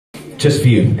just for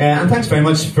you. And thanks very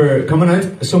much for coming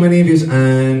out, so many of you,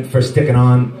 and for sticking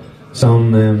on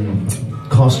some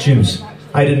costumes.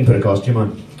 I didn't put a costume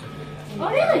on. Oh,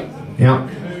 really? Yeah.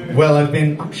 Well, I've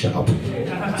been... Oh, shut up.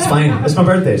 It's fine. It's my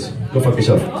birthdays. Go fuck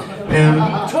yourself.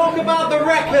 Talk about the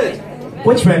record.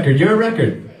 Which record? Your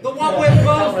record? The one we're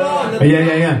both on.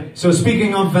 Yeah. So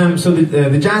speaking of,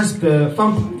 the jazz, the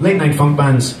funk, late night funk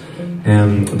bands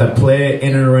that play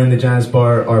in and around the jazz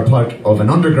bar are part of an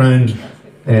underground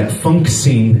funk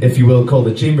scene, if you will, called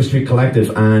the Chamber Street Collective,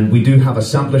 and we do have a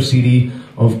sampler CD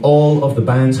of all of the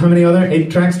bands. How many other?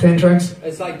 8 tracks? 10 tracks?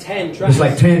 It's like 10 tracks. It's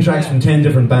like 10 tracks from 10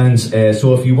 different bands.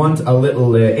 So if you want a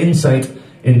little insight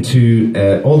into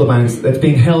all the bands, that's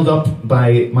being held up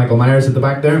by Michael Myers at the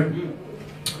back there.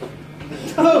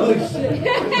 Oh shit!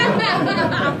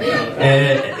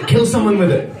 Kill someone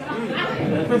with it.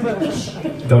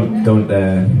 Don't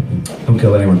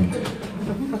kill anyone.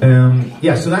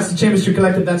 Yeah, so that's the Chamber Street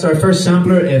Collective. That's our first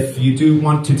sampler. If you do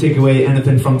want to take away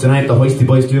anything from tonight, the Hoistey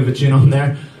Boys do have a tune on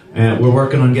there. We're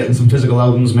working on getting some physical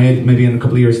albums made. Maybe in a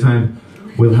couple of years' time,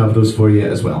 we'll have those for you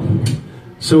as well.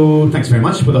 So thanks very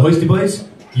much for the Hoistey Boys.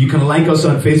 You can like us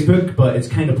on Facebook, but it's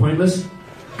kind of pointless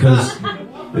because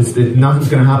nothing's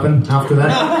going to happen after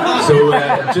that. So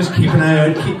just keep an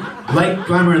eye out. Like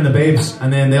Glamour and the Babes,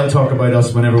 and then they'll talk about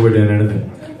us whenever we're doing anything.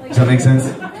 Does that make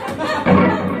sense?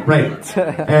 Right.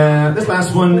 This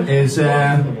last one is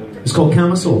it's called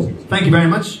Camisole. Thank you very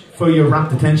much for your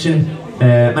rapt attention.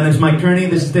 My name's Mike Kearney.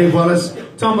 This is Dave Wallace,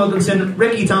 Tom Wilkinson,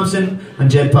 Ricky Thompson,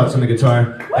 and Jed Potts on the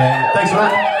guitar. Thanks a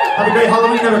lot. Have a great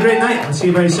Halloween. Have a great night. I'll see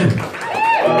you very soon.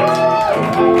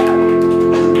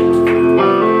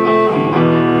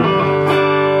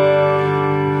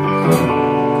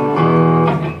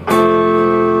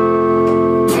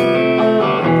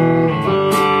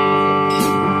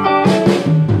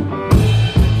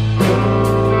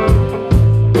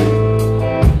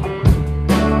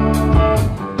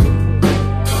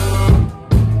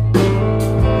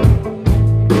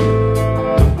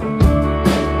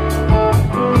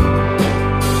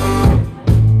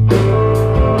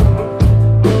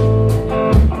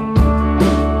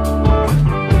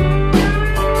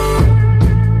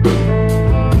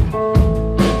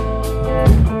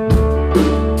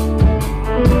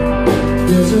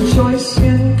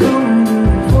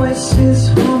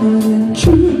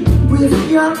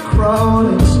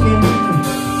 Crawling skin,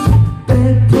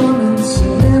 bed plumbing,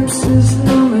 synapses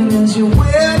numbing as you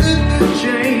weathered the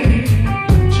change.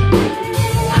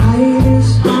 Hyde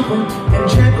is humping and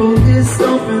Jekyll is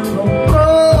thumping,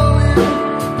 rolling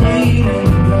pain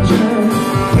and pleasure.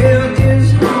 Guilt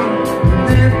is hung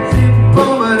and empty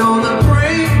vomit on the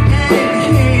brain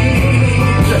and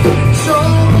heat. So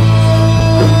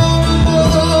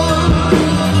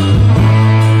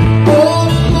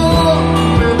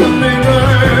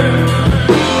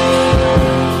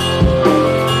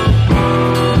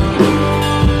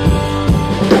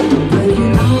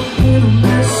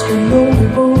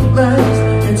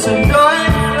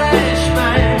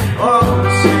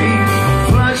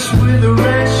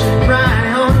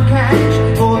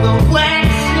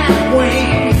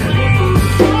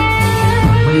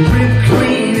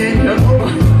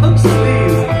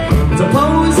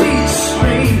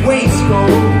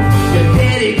your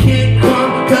daddy can't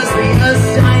come 'cause the